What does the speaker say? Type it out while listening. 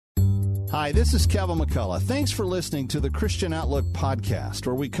Hi, this is Kevin McCullough. Thanks for listening to the Christian Outlook podcast,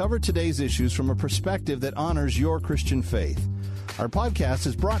 where we cover today's issues from a perspective that honors your Christian faith. Our podcast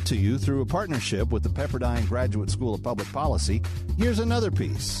is brought to you through a partnership with the Pepperdine Graduate School of Public Policy. Here's another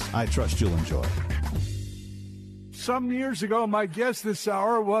piece I trust you'll enjoy. Some years ago, my guest this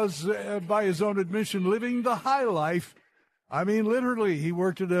hour was, by his own admission, living the high life. I mean, literally, he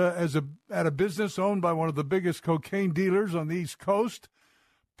worked at a business owned by one of the biggest cocaine dealers on the East Coast,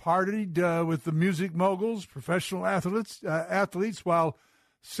 partied with the music moguls, professional athletes while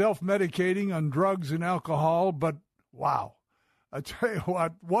self-medicating on drugs and alcohol. But, wow, I tell you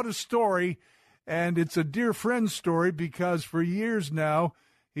what a story. And it's a dear friend's story because for years now,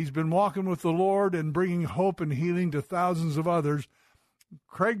 he's been walking with the Lord and bringing hope and healing to thousands of others.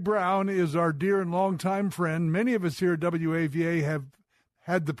 Craig Brown is our dear and longtime friend. Many of us here at WAVA have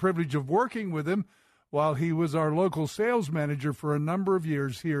had the privilege of working with him while he was our local sales manager for a number of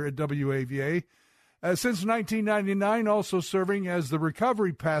years here at WAVA. Since 1999, also serving as the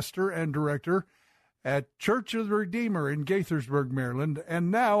recovery pastor and director at Church of the Redeemer in Gaithersburg, Maryland. And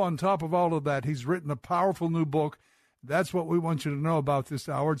now, on top of all of that, he's written a powerful new book. That's what we want you to know about this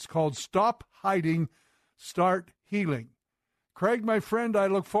hour. It's called Stop Hiding, Start Healing. Craig, my friend, I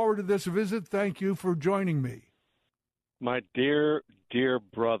look forward to this visit. Thank you for joining me. My dear, dear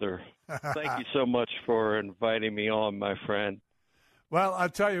brother, thank you so much for inviting me on, my friend. Well, I'll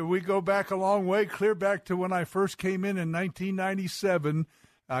tell you, we go back a long way, clear back to when I first came in 1997.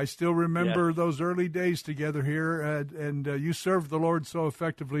 I still remember those early days together here, and you served the Lord so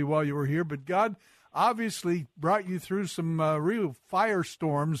effectively while you were here. But God obviously brought you through some real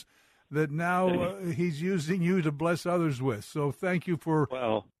firestorms that now he's using you to bless others with. So thank you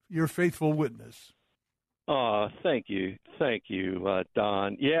for your faithful witness. Oh, thank you. Thank you,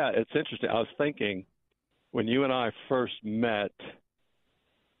 Don. Yeah, it's interesting. I was thinking when you and I first met,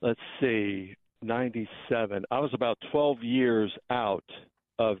 let's see, 97, I was about 12 years out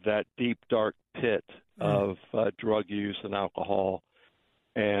of that deep, dark pit of drug use and alcohol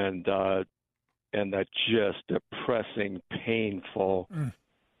and that just depressing, painful,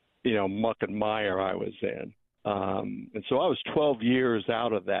 muck and mire I was in. And so I was 12 years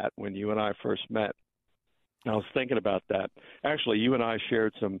out of that when you and I first met. I was thinking about that. Actually, you and I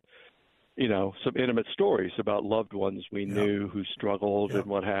shared some intimate stories about loved ones we knew who struggled and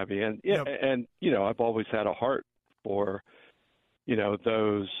what have you. And I've always had a heart for,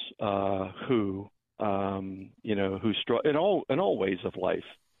 those who struggle in all ways of life.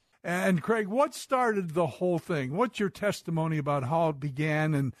 And Craig, what started the whole thing? What's your testimony about how it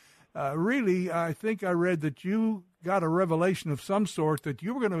began? And really, I think I read that you got a revelation of some sort that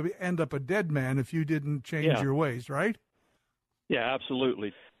you were going to end up a dead man if you didn't change your ways, right? Yeah,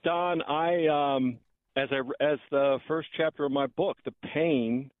 absolutely. Don, as the first chapter of my book, the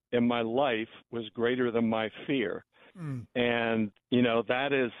pain in my life was greater than my fear. And,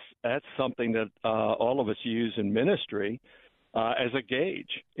 that's something that all of us use in ministry as a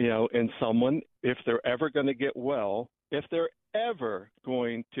gauge, in someone, if they're ever going to get well, has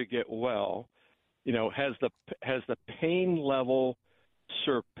the pain level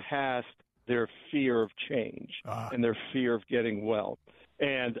surpassed their fear of change and their fear of getting well?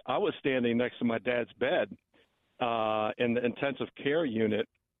 And I was standing next to my dad's bed in the intensive care unit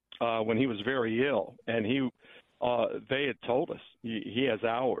when he was very ill, and they had told us he has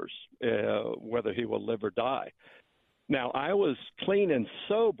hours, whether he will live or die. Now, I was clean and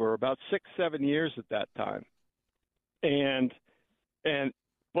sober about 6-7 years at that time.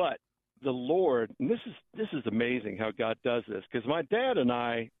 But the Lord, and this is amazing how God does this, because my dad and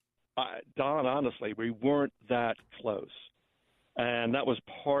I, Don, honestly, we weren't that close. And that was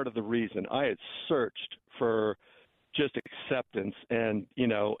part of the reason. I had searched for just acceptance and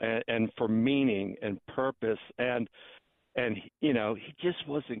for meaning and purpose. And he just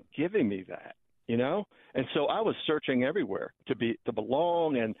wasn't giving me that. And so I was searching everywhere to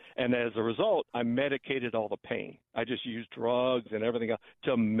belong, and as a result, I medicated all the pain. I just used drugs and everything else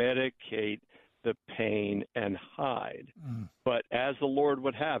to medicate the pain and hide. But as the Lord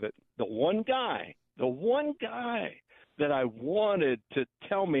would have it, the one guy that I wanted to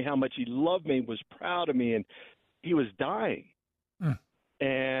tell me how much he loved me, was proud of me, and he was dying.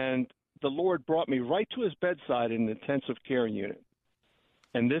 And the Lord brought me right to his bedside in an intensive care unit.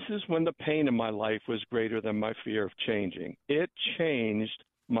 And this is when the pain in my life was greater than my fear of changing. It changed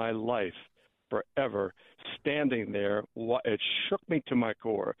my life forever. Standing there, it shook me to my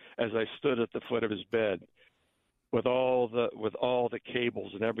core as I stood at the foot of his bed with all the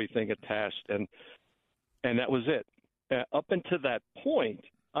cables and everything attached, and that was it. Up until that point,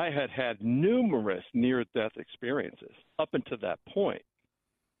 I had numerous near-death experiences. Up until that point,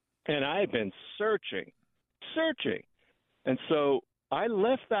 And I had been searching. And so I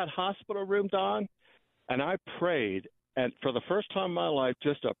left that hospital room, Don, and I prayed. And for the first time in my life,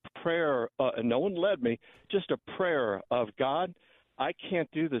 just a prayer, and no one led me, just a prayer of, God, I can't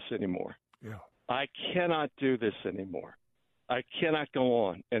do this anymore. Yeah. I cannot do this anymore. I cannot go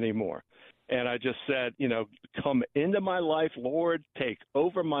on anymore. And I just said, come into my life, Lord, take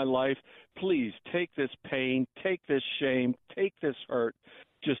over my life. Please take this pain, take this shame, take this hurt.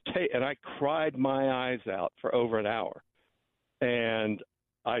 And I cried my eyes out for over an hour. And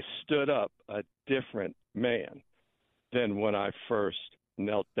I stood up a different man than when I first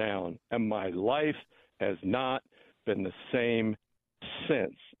knelt down. And my life has not been the same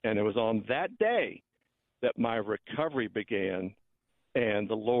since. And it was on that day that my recovery began, and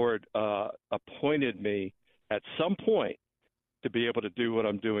the Lord appointed me at some point to be able to do what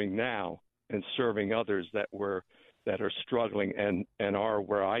I'm doing now and serving others that are struggling and are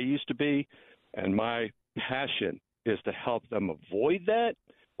where I used to be. And my passion is to help them avoid that,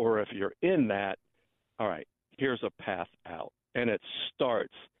 or if you're in that, all right, here's a path out. And it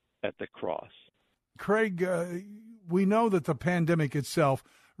starts at the cross. Craig, we know that the pandemic itself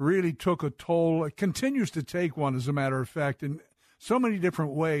really took a toll. It continues to take one, as a matter of fact, in so many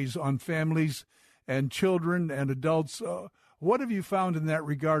different ways on families and children and adults. What have you found in that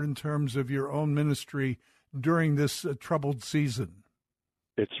regard in terms of your own ministry during this troubled season?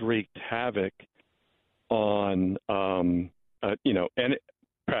 It's wreaked havoc on, and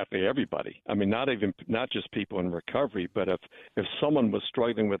practically everybody. I mean, not just people in recovery, but if someone was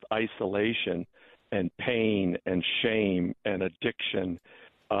struggling with isolation and pain and shame and addiction,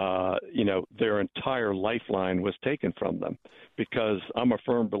 their entire lifeline was taken from them, because I'm a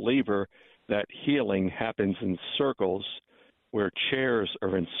firm believer that healing happens in circles, where chairs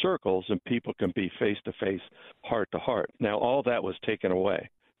are in circles and people can be face-to-face, heart-to-heart. Now, all that was taken away,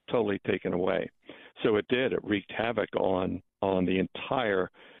 totally taken away. So it wreaked havoc on the entire,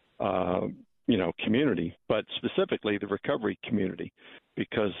 community, but specifically the recovery community,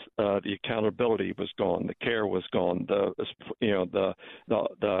 because the accountability was gone, the care was gone, the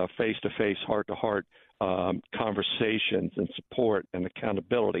face-to-face, heart-to-heart conversations and support and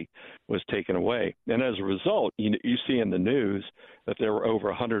accountability was taken away. And as a result, you see in the news that there were over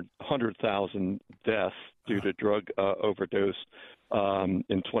 100,000 deaths due to drug overdose in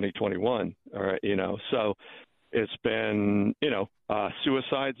 2021. So it's been,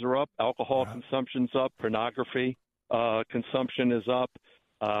 suicides are up, alcohol consumption's up, pornography consumption is up.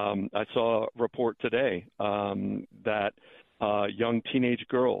 I saw a report today that young teenage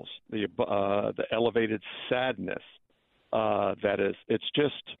girls, the elevated sadness it's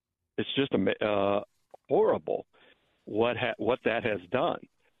just horrible what that has done.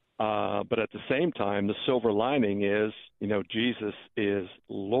 But at the same time, the silver lining is, Jesus is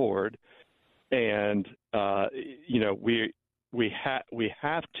Lord, and we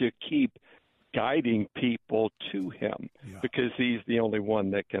have to keep guiding people to him, because he's the only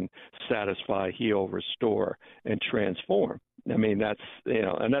one that can satisfy, heal, restore, and transform. I mean, that's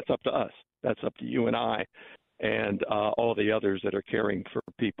up to us. That's up to you and I and all the others that are caring for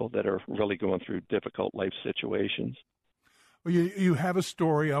people that are really going through difficult life situations. Well, you have a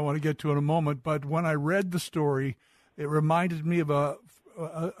story I want to get to in a moment, but when I read the story, it reminded me of a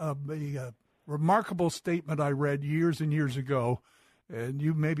remarkable statement I read years and years ago, and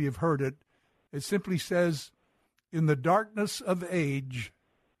you maybe have heard it. It simply says, "In the darkness of age,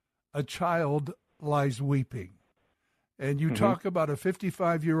 a child lies weeping." And you talk about a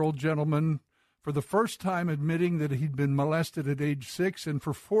 55-year-old gentleman for the first time admitting that he'd been molested at age 6, and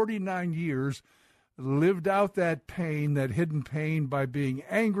for 49 years lived out that pain, that hidden pain, by being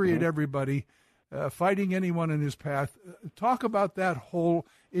angry at everybody, fighting anyone in his path. Talk about that whole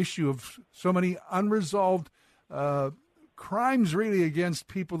issue of so many unresolved crimes, really, against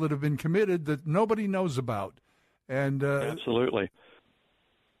people that have been committed that nobody knows about. And absolutely.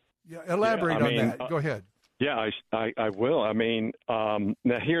 Yeah, elaborate on that. Go ahead. Yeah, I will. I mean,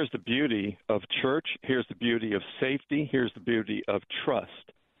 now here's the beauty of church. Here's the beauty of safety. Here's the beauty of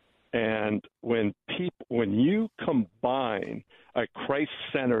trust. And when you combine a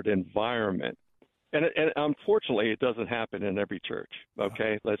Christ-centered environment, and unfortunately, it doesn't happen in every church.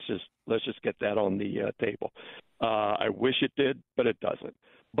 Okay, let's just get that on the table. I wish it did, but it doesn't.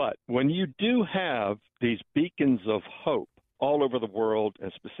 But when you do have these beacons of hope all over the world,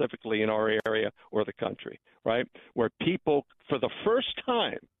 and specifically in our area or the country, right, where people, for the first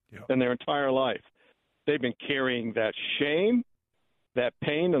time in their entire life, they've been carrying that shame, that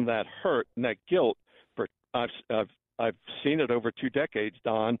pain, and that hurt and that guilt for I've seen it over 2 decades,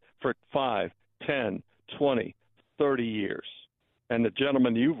 Don, for 5, 10, 20, 30 years. And the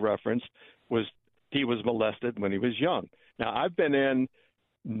gentleman you've referenced he was molested when he was young. Now, I've been in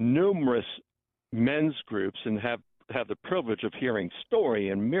numerous men's groups and have the privilege of hearing story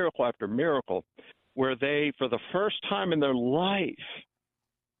and miracle after miracle where they, for the first time in their life,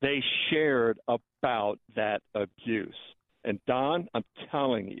 they shared about that abuse. And Don, I'm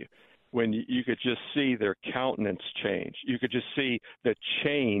telling you, when you could just see their countenance change, you could just see the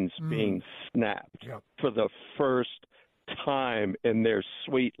chains being snapped for the first time in their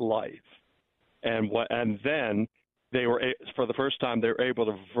sweet life. And then they were, for the first time, they were able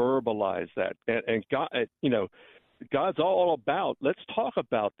to verbalize that. And God, God's all about, let's talk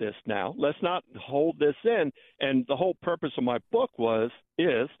about this now. Let's not hold this in. And the whole purpose of my book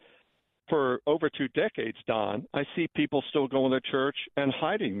is for over 2 decades, Don, I see people still going to church and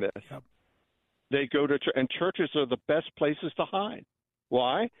hiding this. Yep. They go to church, and churches are the best places to hide.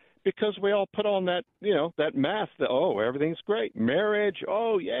 Why? Because we all put on that, that mask that, everything's great. Marriage,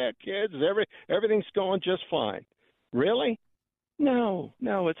 yeah, kids, everything's going just fine. Really? No,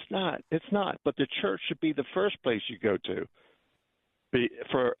 it's not. It's not. But the church should be the first place you go to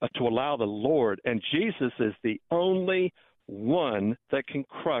to allow the Lord. And Jesus is the only one that can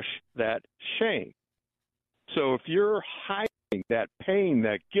crush that shame. So if you're hiding that pain,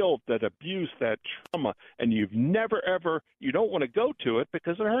 that guilt, that abuse, that trauma, and you've never, ever, you don't want to go to it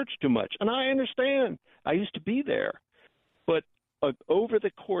because it hurts too much. And I understand. I used to be there. But over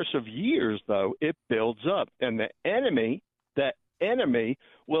the course of years, though, it builds up. And the enemy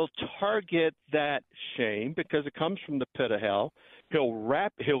will target that shame because it comes from the pit of hell.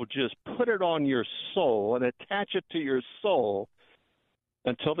 He'll just put it on your soul and attach it to your soul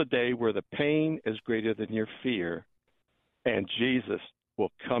until the day where the pain is greater than your fear. And Jesus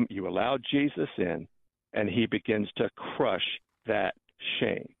will come. You allow Jesus in, and he begins to crush that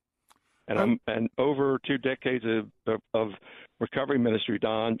shame. And over 2 decades of recovery ministry,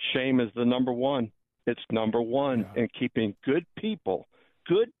 Don, shame is the number one. It's number one in keeping good people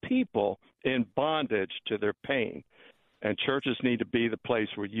in bondage to their pain. And churches need to be the place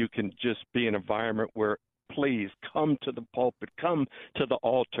where you can just be an environment where, please, come to the pulpit, come to the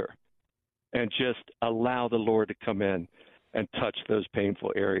altar, and just allow the Lord to come in and touch those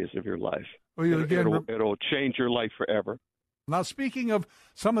painful areas of your life. Well, it'll change your life forever. Now, speaking of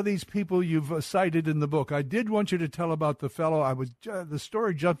some of these people you've cited in the book, I did want you to tell about the fellow. The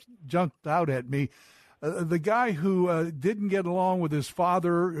story jumped out at me. The guy who didn't get along with his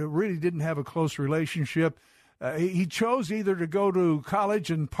father, really didn't have a close relationship. He chose either to go to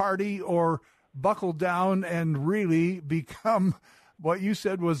college and party or buckle down and really become what you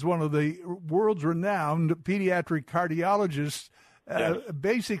said was one of the world's renowned pediatric cardiologists,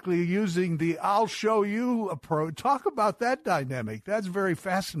 basically using the I'll show you approach. Talk about that dynamic. That's very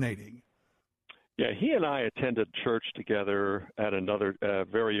fascinating. Yeah, he and I attended church together at another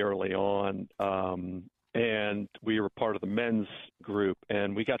very early on, and we were part of the men's group,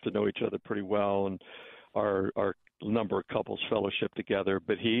 and we got to know each other pretty well, and our number of couples fellowship together.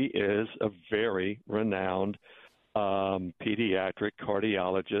 But he is a very renowned pediatric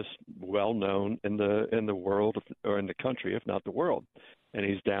cardiologist, well known in the world or in the country, if not the world. And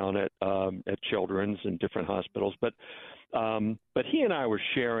he's down at Children's and different hospitals. But he and I were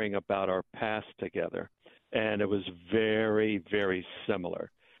sharing about our past together, and it was very, very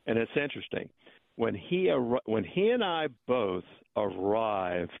similar. And it's interesting when he and I both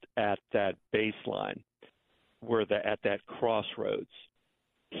arrived at that baseline, at that crossroads.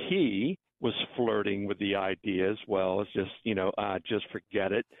 He was flirting with the idea as well as just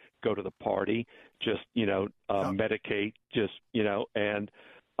forget it, go to the party, just medicate, just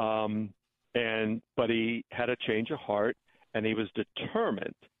but he had a change of heart, and he was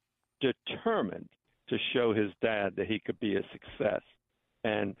determined to show his dad that he could be a success,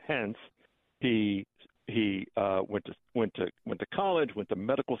 and hence he went to college, went to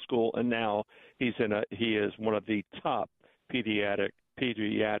medical school, and now he is one of the top pediatric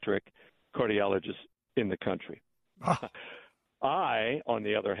cardiologists in the country. I, on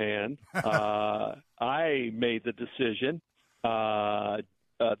the other hand, I made the decision, the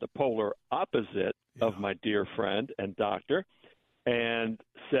polar opposite of my dear friend and doctor, and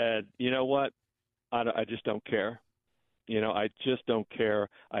said, you know what, I just don't care. I just don't care.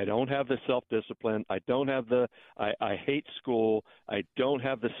 I don't have the self-discipline. I don't have I hate school. I don't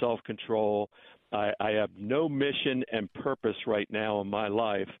have the self-control. I have no mission and purpose right now in my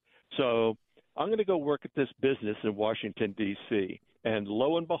life. So I'm going to go work at this business in Washington, D.C. And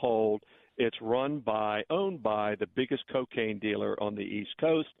lo and behold, it's owned by the biggest cocaine dealer on the East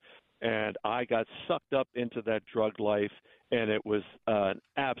Coast. And I got sucked up into that drug life, and it was an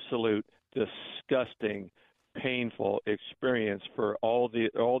absolute disgusting painful experience for all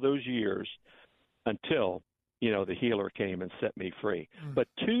those years until, the healer came and set me free. But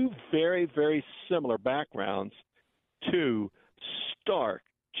two very, very similar backgrounds, two stark,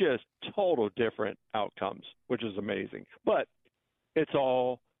 just total different outcomes, which is amazing. But it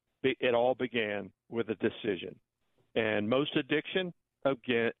all began with a decision. And most addiction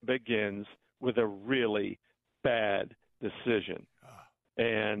begins with a really bad decision.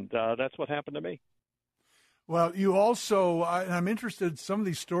 And that's what happened to me. Well, you also, I'm interested in some of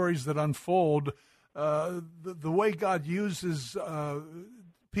these stories that unfold, the way God uses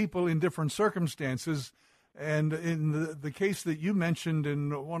people in different circumstances. And in the case that you mentioned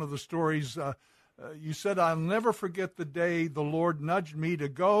in one of the stories, you said, "I'll never forget the day the Lord nudged me to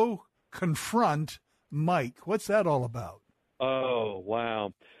go confront Mike." What's that all about? Oh,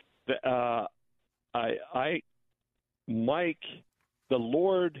 wow. Mike, the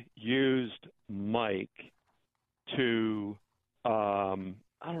Lord used Mike to, I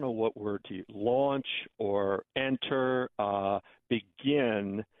don't know what word to use, launch or enter,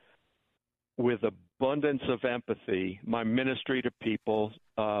 begin with abundance of empathy, my ministry to people,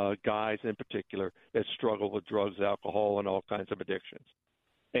 guys in particular, that struggle with drugs, alcohol, and all kinds of addictions.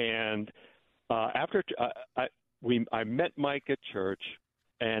 And after I met Mike at church,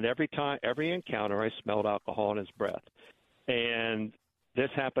 and every encounter, I smelled alcohol in his breath. And this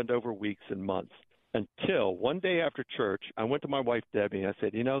happened over weeks and months until one day after church, I went to my wife, Debbie, and I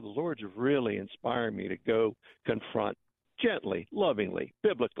said, the Lord's really inspiring me to go confront gently, lovingly,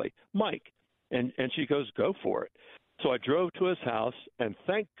 biblically, Mike. And she goes, "Go for it." So I drove to his house, and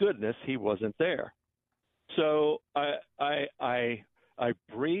thank goodness he wasn't there. So I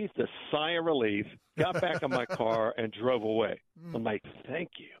breathed a sigh of relief, got back in my car, and drove away. I'm like, thank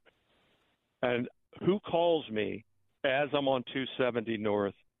you. And who calls me as I'm on 270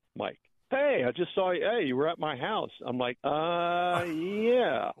 North? Mike. "Hey, I just saw you. Hey, you were at my house." I'm like,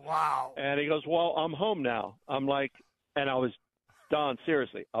 yeah. Wow. And he goes, "Well, I'm home now." I'm like, and I was, Don,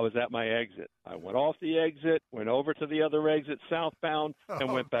 seriously, I was at my exit. I went off the exit, went over to the other exit southbound,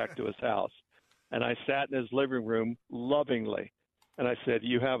 and went back to his house. And I sat in his living room lovingly. And I said,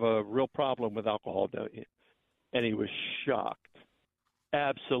 "You have a real problem with alcohol, don't you?" And he was shocked,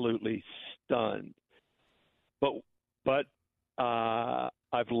 absolutely stunned. But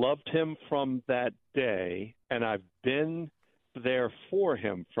I've loved him from that day, and I've been there for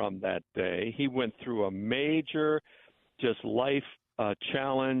him from that day. He went through a major just life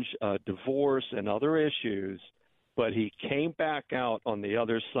challenge, divorce, and other issues, but he came back out on the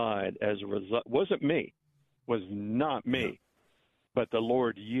other side as a result. Wasn't me, was not me, but the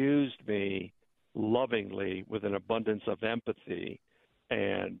Lord used me lovingly with an abundance of empathy,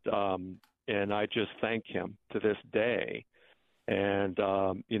 and I just thank him to this day. And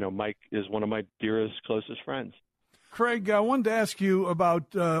Mike is one of my dearest, closest friends. Craig, I wanted to ask you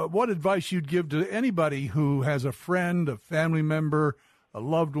about what advice you'd give to anybody who has a friend, a family member, a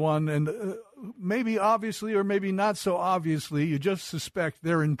loved one, and maybe obviously or maybe not so obviously, you just suspect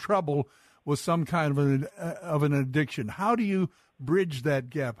they're in trouble with some kind of an addiction. How do you bridge that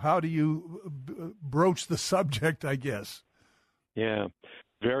gap? How do you broach the subject, I guess? Yeah,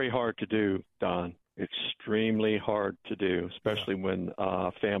 very hard to do, Don. Extremely hard to do, especially when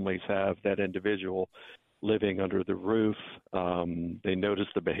families have that individual living under the roof. They notice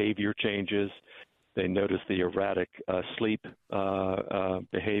the behavior changes. They notice the erratic sleep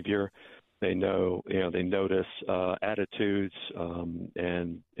behavior. They notice attitudes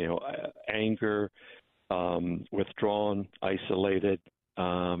and anger, withdrawn, isolated,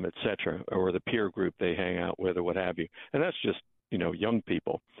 etc., or the peer group they hang out with, or what have you. And that's just young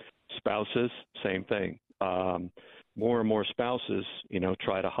people. Spouses, same thing. More and more spouses,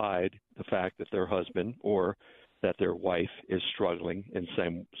 try to hide the fact that their husband or that their wife is struggling in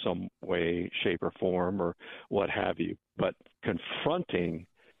some way, shape, or form, or what have you. But confronting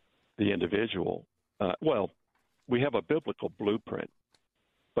the individual, we have a biblical blueprint,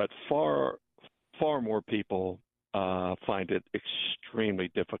 but far more people find it extremely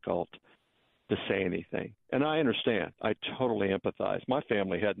difficult to say anything. And I understand. I totally empathize. My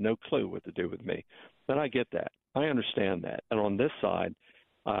family had no clue what to do with me. But I get that. I understand that. And on this side,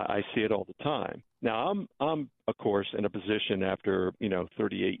 I see it all the time. Now, I'm of course, in a position after,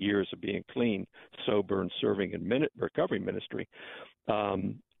 38 years of being clean, sober, and serving in recovery ministry.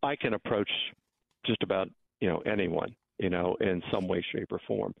 I can approach just about, anyone, in some way, shape, or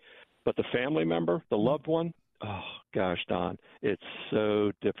form. But the family member, the loved one, oh, gosh, Don, it's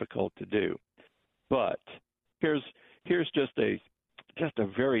so difficult to do. But here's just a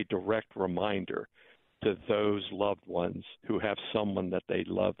very direct reminder to those loved ones who have someone that they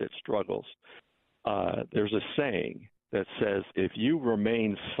love that struggles. there's a saying that says, if you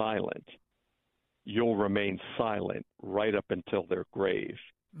remain silent, you'll remain silent right up until their grave.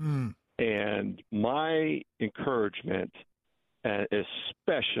 Mm. And my encouragement,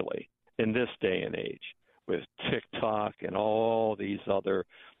 especially in this day and age, with TikTok and all these other,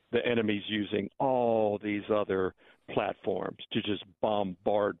 the enemy's using all these other platforms to just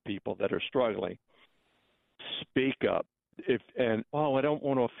bombard people that are struggling. Speak up. I don't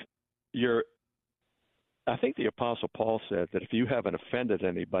want to. I think the Apostle Paul said that if you haven't offended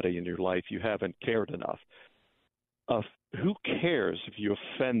anybody in your life, you haven't cared enough. Who cares if you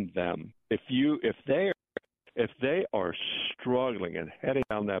offend them? If they are struggling and heading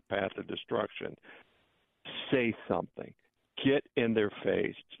down that path of destruction, say something. Get in their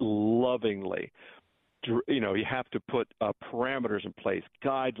face lovingly. You have to put parameters in place,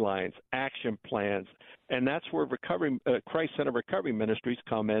 guidelines, action plans, and that's where Christ-centered recovery ministries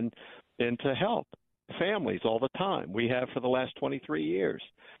come in to help families all the time. We have for the last 23 years,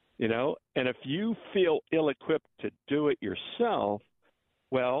 and if you feel ill-equipped to do it yourself,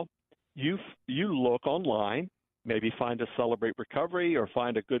 well, you look online, maybe find a Celebrate Recovery or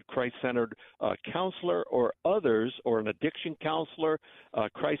find a good Christ-centered counselor or others, or an addiction counselor,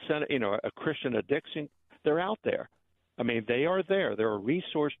 Christ-centered, a Christian addiction. They're out there. I mean, they are there. There are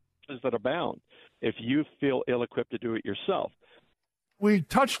resources that abound if you feel ill-equipped to do it yourself. We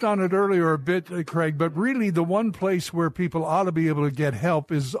touched on it earlier a bit, Craig, but really the one place where people ought to be able to get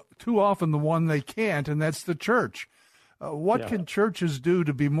help is too often the one they can't, and that's the church. What can churches do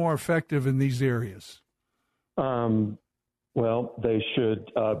to be more effective in these areas? Well, they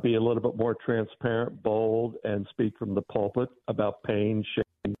should be a little bit more transparent, bold, and speak from the pulpit about pain,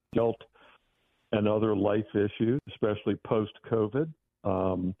 shame, guilt, and other life issues, especially post-COVID.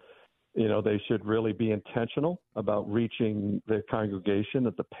 They should really be intentional about reaching the congregation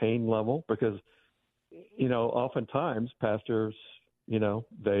at the pain level because, oftentimes pastors,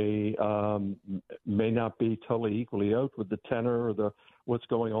 they may not be totally equally yoked with the tenor or what's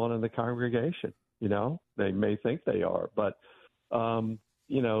going on in the congregation. They may think they are, but,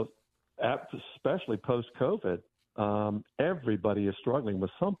 especially post-COVID, everybody is struggling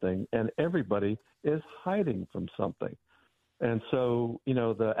with something and everybody is hiding from something. And so,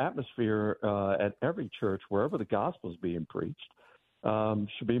 the atmosphere at every church, wherever the gospel is being preached,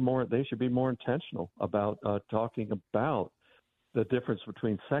 should be more intentional about talking about the difference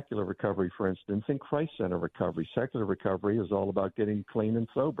between secular recovery, for instance, and Christ-centered recovery. Secular recovery is all about getting clean and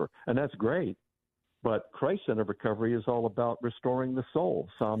sober, and that's great. But Christ-centered recovery is all about restoring the soul.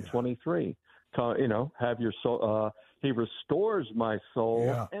 Psalm 23, have your soul. He restores my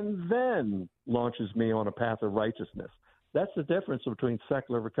soul and then launches me on a path of righteousness. That's the difference between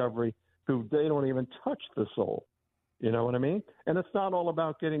secular recovery, who they don't even touch the soul. You know what I mean? And it's not all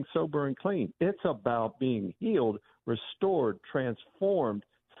about getting sober and clean. It's about being healed, restored, transformed,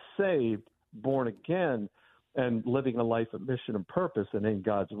 saved, born again, and living a life of mission and purpose and in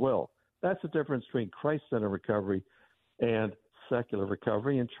God's will. That's the difference between Christ-centered recovery and secular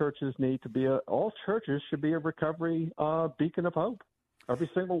recovery. And churches need to be all churches should be a recovery beacon of hope. Every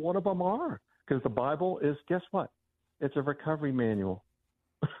single one of them are, because the Bible is, guess what? It's a recovery manual.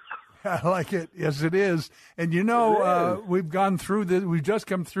 I like it. Yes, it is. And we've gone through this. We've just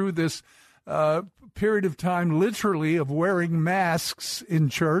come through this period of time, literally, of wearing masks in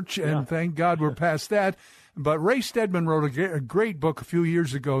church, and thank God we're past that. But Ray Stedman wrote a great book a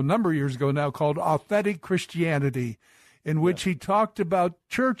number of years ago now, called Authentic Christianity, in which he talked about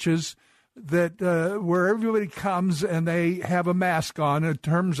churches that where everybody comes and they have a mask on. In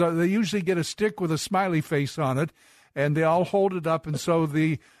terms of, they usually get a stick with a smiley face on it, and they all hold it up, and so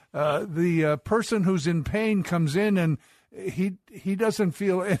the person who's in pain comes in, and he doesn't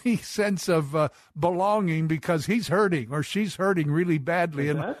feel any sense of belonging because he's hurting or she's hurting really badly.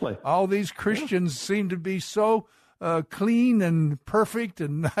 Exactly. And all these Christians seem to be so clean and perfect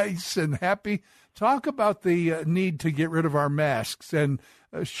and nice and happy. Talk about the need to get rid of our masks and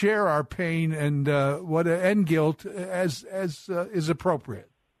share our pain and guilt as is appropriate.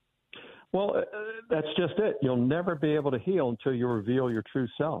 Well, that's just it. You'll never be able to heal until you reveal your true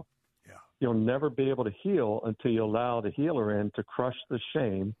self. Yeah. You'll never be able to heal until you allow the healer in to crush the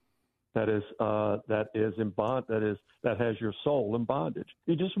shame that has your soul in bondage.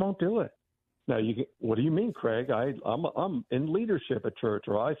 You just won't do it. Now, what do you mean, Craig? I'm in leadership at church,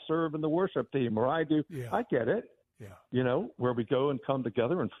 or I serve in the worship team, or I do. Yeah. I get it. Yeah. Where we go and come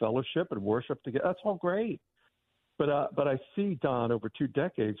together and fellowship and worship together. That's all great. But I see, Don, over 2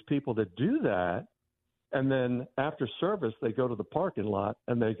 decades, people that do that, and then after service, they go to the parking lot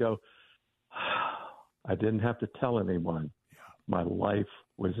and they go, I didn't have to tell anyone. Yeah. My life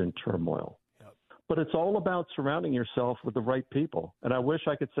was in turmoil. Yep. But it's all about surrounding yourself with the right people. And I wish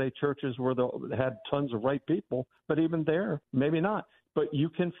I could say churches had tons of right people, but even there, maybe not. But you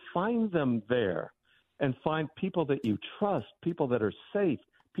can find them there and find people that you trust, people that are safe,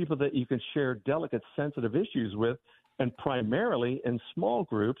 people that you can share delicate, sensitive issues with, and primarily in small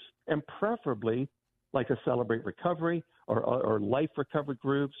groups, and preferably like a Celebrate Recovery or Life Recovery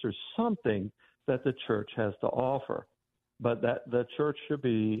groups or something that the church has to offer. But that the church should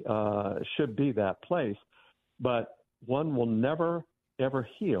be that place. But one will never, ever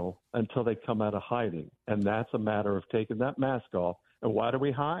heal until they come out of hiding. And that's a matter of taking that mask off. And why do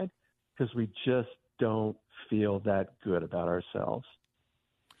we hide? Because we just don't feel that good about ourselves.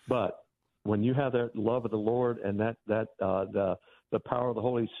 But when you have that love of the Lord and the power of the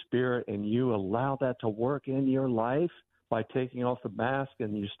Holy Spirit, and you allow that to work in your life by taking off the mask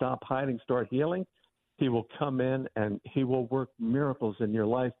and you stop hiding, start healing, He will come in and He will work miracles in your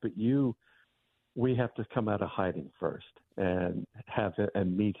life. But we have to come out of hiding first and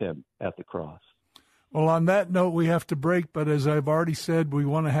meet Him at the cross. Well, on that note, we have to break. But as I've already said, we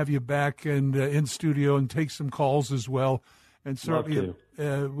want to have you back and in studio and take some calls as well. And certainly,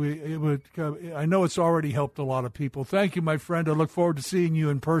 I know it's already helped a lot of people. Thank you, my friend. I look forward to seeing you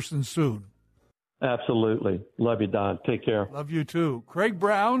in person soon. Absolutely. Love you, Don. Take care. Love you too. Craig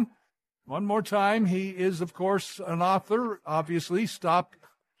Brown, one more time. He is, of course, an author, obviously. Stop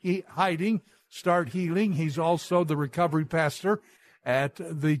Hiding, Start Healing. He's also the recovery pastor at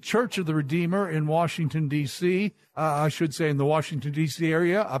the Church of the Redeemer in Washington, D.C. I should say in the Washington, D.C.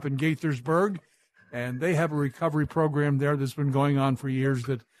 area, up in Gaithersburg. And they have a recovery program there that's been going on for years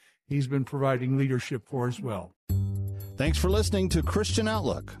that he's been providing leadership for as well. Thanks for listening to Christian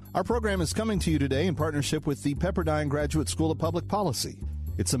Outlook. Our program is coming to you today in partnership with the Pepperdine Graduate School of Public Policy.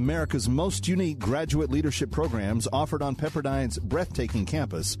 It's America's most unique graduate leadership programs offered on Pepperdine's breathtaking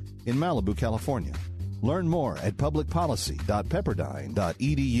campus in Malibu, California. Learn more at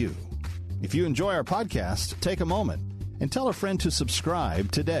publicpolicy.pepperdine.edu. If you enjoy our podcast, take a moment and tell a friend to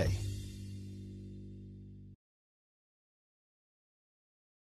subscribe today.